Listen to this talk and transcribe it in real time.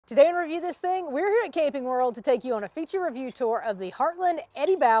Today on Review This Thing, we're here at Camping World to take you on a feature review tour of the Heartland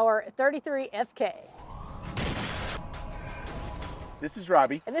Eddie Bauer 33FK. This is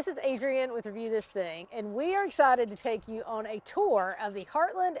Robbie. And this is Adrian with Review This Thing, and we are excited to take you on a tour of the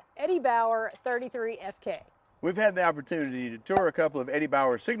Heartland Eddie Bauer 33FK. We've had the opportunity to tour a couple of Eddie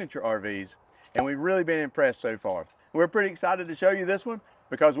Bauer signature RVs, and we've really been impressed so far. We're pretty excited to show you this one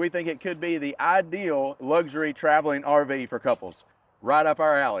because we think it could be the ideal luxury traveling RV for couples. Right up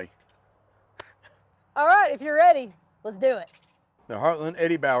our alley. All right, if you're ready, let's do it. The Heartland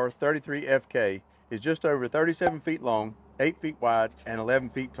Eddie Bauer 33FK is just over 37 feet long, 8 feet wide, and 11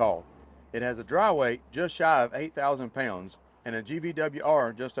 feet tall. It has a dry weight just shy of 8,000 pounds and a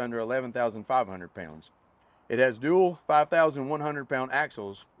GVWR just under 11,500 pounds. It has dual 5,100 pound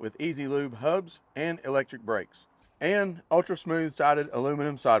axles with easy lube hubs and electric brakes, and ultra smooth sided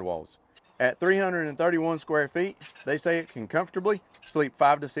aluminum sidewalls. At 331 square feet, they say it can comfortably sleep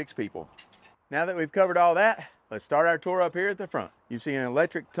 5 to 6 people. Now that we've covered all that, let's start our tour up here at the front. You see an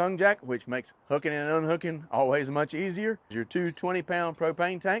electric tongue jack, which makes hooking and unhooking always much easier. Your two 20-pound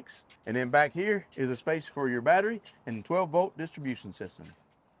propane tanks. And then back here is a space for your battery and 12-volt distribution system.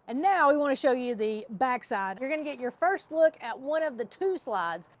 And now we want to show you the backside. You're going to get your first look at one of the two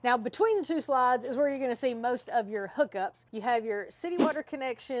slides. Now between the two slides is where you're going to see most of your hookups. You have your city water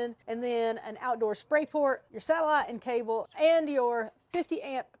connection, and then an outdoor spray port, your satellite and cable, and your 50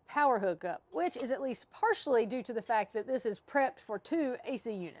 amp power hookup, which is at least partially due to the fact that this is prepped for 2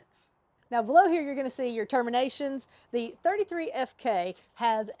 AC units. Now below here you're going to see your terminations. The 33FK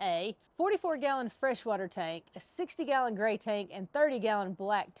has a 44-gallon freshwater tank, a 60-gallon gray tank, and 30-gallon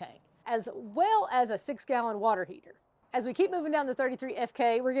black tank, as well as a 6-gallon water heater. As we keep moving down the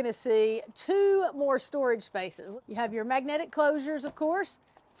 33FK, we're going to see 2 more storage spaces. You have your magnetic closures, of course,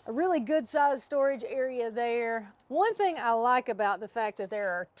 a really good sized storage area there. One thing I like about the fact that there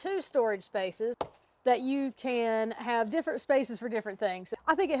are 2 storage spaces, that you can have different spaces for different things.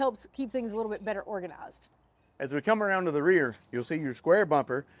 I think it helps keep things a little bit better organized. As we come around to the rear, you'll see your square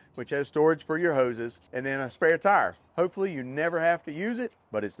bumper, which has storage for your hoses, and then a spare tire. Hopefully you never have to use it,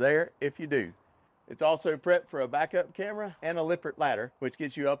 but it's there if you do. It's also prepped for a backup camera and a lippert ladder, which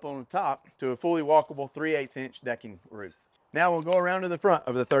gets you up on the top to a fully walkable 3/8-inch decking roof. Now we'll go around to the front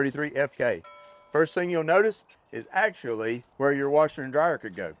of the 33FK. First thing you'll notice is actually where your washer and dryer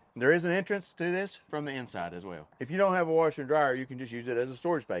could go. There is an entrance to this from the inside as well. If you don't have a washer and dryer, you can just use it as a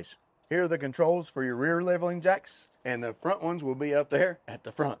storage space. Here are the controls for your rear leveling jacks, and the front ones will be up there at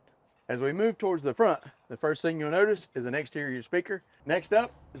the front. As we move towards the front, the first thing you'll notice is an exterior speaker. Next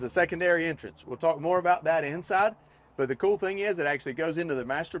up is a secondary entrance. We'll talk more about that inside, but the cool thing is it actually goes into the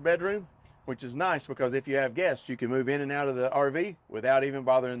master bedroom, which is nice because if you have guests, you can move in and out of the RV without even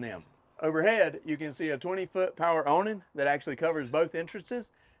bothering them. Overhead, you can see a 20-foot power awning that actually covers both entrances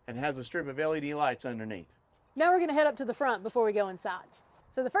and has a strip of LED lights underneath. Now we're going to head up to the front before we go inside.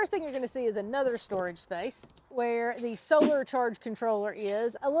 So the first thing you're going to see is another storage space where the solar charge controller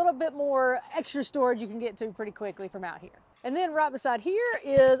is. A little bit more extra storage you can get to pretty quickly from out here. And then right beside here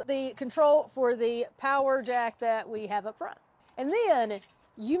is the control for the power jack that we have up front. And then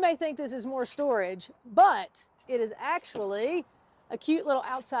you may think this is more storage, but it is actually a cute little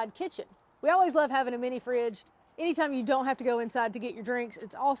outside kitchen. We always love having a mini fridge. Anytime you don't have to go inside to get your drinks,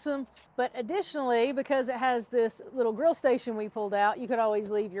 it's awesome. But additionally, because it has this little grill station we pulled out, you could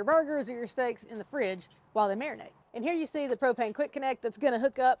always leave your burgers or your steaks in the fridge while they marinate. And here you see the propane quick connect that's gonna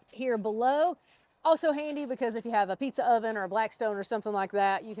hook up here below. Also handy because if you have a pizza oven or a Blackstone or something like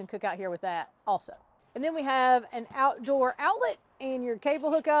that, you can cook out here with that also. And then we have an outdoor outlet and your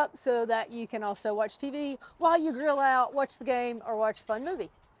cable hookup so that you can also watch TV while you grill out, watch the game, or watch a fun movie.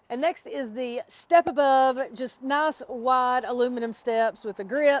 And next is the step above, just nice wide aluminum steps with the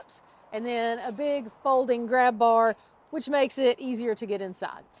grips, and then a big folding grab bar, which makes it easier to get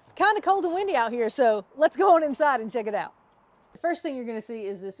inside. It's kind of cold and windy out here, so let's go on inside and check it out. The first thing you're going to see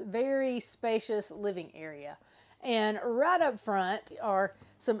is this very spacious living area. And right up front are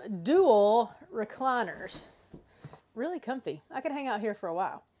some dual recliners. Really comfy. I could hang out here for a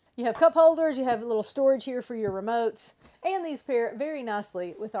while. You have cup holders, you have a little storage here for your remotes, and these pair very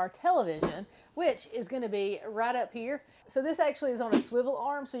nicely with our television, which is going to be right up here. So this actually is on a swivel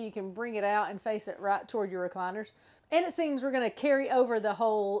arm, so you can bring it out and face it right toward your recliners. And it seems we're going to carry over the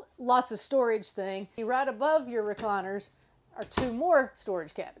whole lots of storage thing. Right above your recliners are 2 more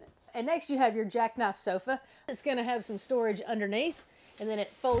storage cabinets. And next you have your jackknife sofa. It's going to have some storage underneath, and then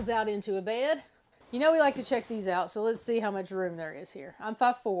it folds out into a bed. You know we like to check these out, so let's see how much room there is here. I'm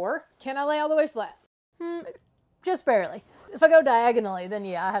 5'4". Can I lay all the way flat? Just barely. If I go diagonally, then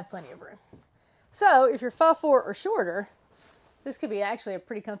yeah, I have plenty of room. So if you're 5'4" or shorter, This could be actually a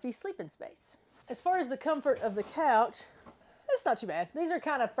pretty comfy sleeping space. As far as the comfort of the couch, it's not too bad. These are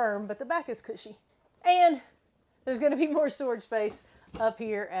kind of firm, but the back is cushy. And there's going to be more storage space up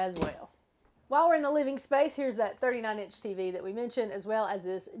here as well. While we're in the living space, here's that 39-inch TV that we mentioned, as well as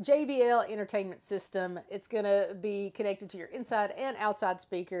this JBL entertainment system. It's going to be connected to your inside and outside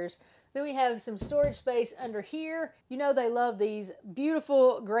speakers. Then we have some storage space under here. You know they love these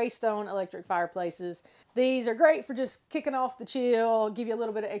beautiful gray stone electric fireplaces. These are great for just kicking off the chill, give you a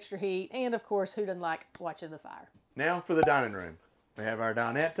little bit of extra heat, and of course, who doesn't like watching the fire? Now for the dining room. We have our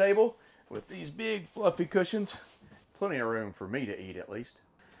dinette table with these big fluffy cushions. Plenty of room for me to eat at least.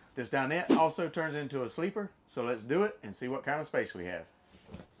 This dinette also turns into a sleeper, so let's do it and see what kind of space we have.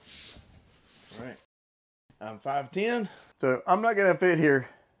 All right. I'm 5'10", so I'm not gonna fit here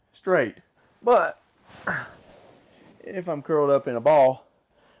straight, but if I'm curled up in a ball,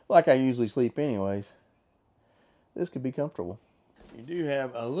 like I usually sleep anyways, this could be comfortable. You do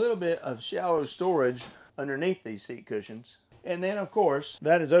have a little bit of shallow storage underneath these seat cushions. And then of course,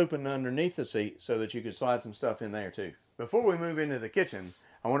 that is open underneath the seat so that you could slide some stuff in there too. Before we move into the kitchen,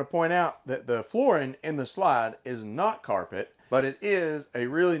 I want to point out that the flooring in the slide is not carpet, but it is a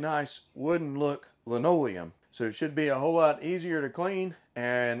really nice wooden look linoleum. So it should be a whole lot easier to clean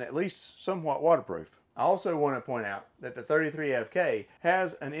and at least somewhat waterproof. I also want to point out that the 33FK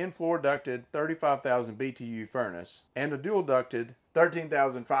has an in-floor ducted 35,000 BTU furnace and a dual ducted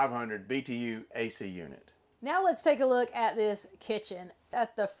 13,500 BTU AC unit. Now let's take a look at this kitchen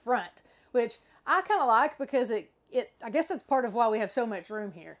at the front, which I kind of like because I guess that's part of why we have so much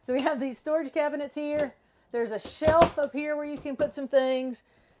room here. So we have these storage cabinets here. There's a shelf up here where you can put some things,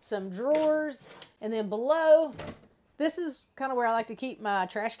 some drawers, and then below, this is kind of where I like to keep my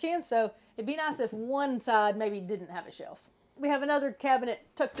trash cans. So it'd be nice if one side maybe didn't have a shelf. We have another cabinet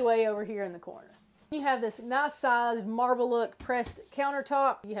tucked away over here in the corner. You have this nice sized marble look pressed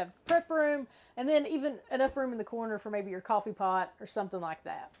countertop. You have prep room, and then even enough room in the corner for maybe your coffee pot or something like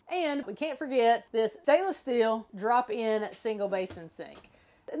that. And we can't forget this stainless steel drop-in single basin sink.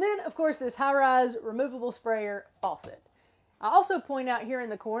 And then of course this high-rise removable sprayer faucet. I also point out here in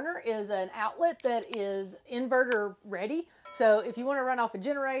the corner is an outlet that is inverter ready. So if you want to run off a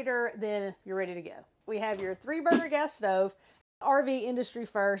generator, then you're ready to go. We have your 3-burner gas stove, RV industry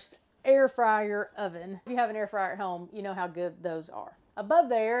first, air fryer oven. If you have an air fryer at home, you know how good those are. Above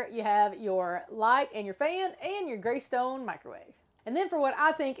there, you have your light and your fan and your gray stone microwave. And then for what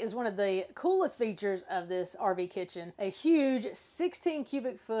I think is one of the coolest features of this RV kitchen, a huge 16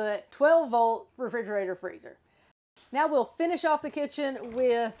 cubic foot, 12 volt refrigerator freezer. Now we'll finish off the kitchen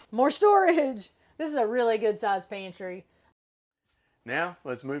with more storage. This is a really good sized pantry. Now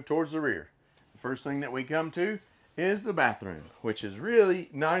let's move towards the rear. The first thing that we come to is the bathroom, which is really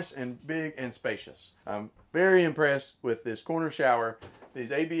nice and big and spacious. I'm very impressed with this corner shower.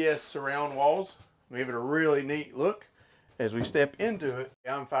 These ABS surround walls give it a really neat look. As we step into it,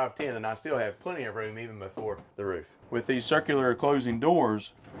 I'm 5'10" and I still have plenty of room even before the roof. With these circular closing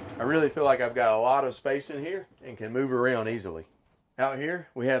doors, I really feel like I've got a lot of space in here and can move around easily. Out here,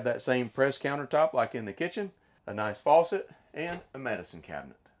 we have that same press countertop like in the kitchen, a nice faucet, and a medicine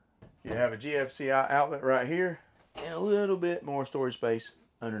cabinet. You have a GFCI outlet right here, and a little bit more storage space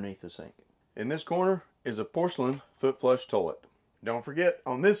underneath the sink. In this corner is a porcelain foot flush toilet. Don't forget,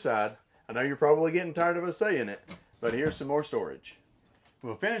 on this side, I know you're probably getting tired of us saying it, but here's some more storage.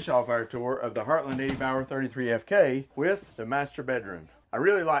 We'll finish off our tour of the Heartland Eddie Bauer 33FK with the master bedroom. I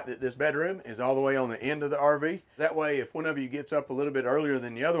really like that this bedroom is all the way on the end of the RV. That way, if one of you gets up a little bit earlier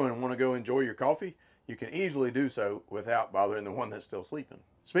than the other one and want to go enjoy your coffee, you can easily do so without bothering the one that's still sleeping.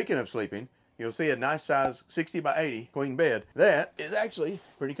 Speaking of sleeping, you'll see a nice size 60 by 80 queen bed. That is actually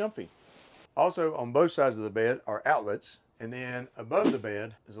pretty comfy. Also, on both sides of the bed are outlets, and then above the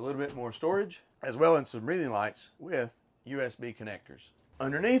bed is a little bit more storage, as well as some reading lights with USB connectors.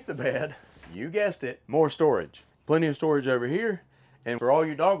 Underneath the bed, you guessed it, more storage. Plenty of storage over here, and for all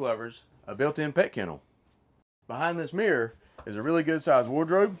you dog lovers, a built-in pet kennel. Behind this mirror is a really good sized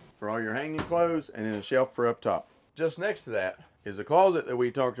wardrobe for all your hanging clothes, and then a shelf for up top. Just next to that is a closet that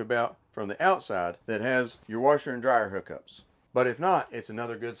we talked about from the outside that has your washer and dryer hookups. But if not, it's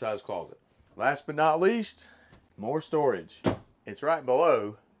another good sized closet. Last but not least, more storage. It's right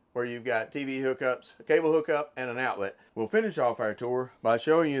below where you've got TV hookups, a cable hookup, and an outlet. We'll finish off our tour by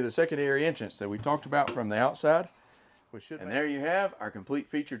showing you the secondary entrance that we talked about from the outside. And there you have our complete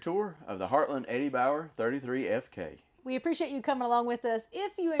feature tour of the Heartland Eddie Bauer 33FK. We appreciate you coming along with us.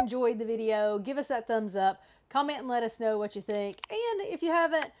 If you enjoyed the video, give us that thumbs up, comment and let us know what you think. And if you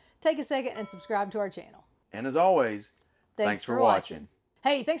haven't, take a second and subscribe to our channel. And as always, thanks for watching.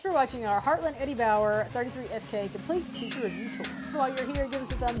 Hey, thanks for watching our Heartland Eddie Bauer 33FK complete feature review tour. While you're here, give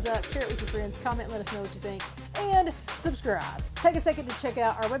us a thumbs up, share it with your friends, comment, let us know what you think, and subscribe. Take a second to check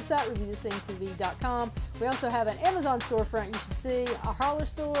out our website, reviewthisthinktv.com. We also have an Amazon storefront you should see, a hauler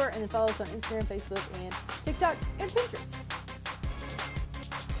store, and then follow us on Instagram, Facebook, and TikTok, and Pinterest.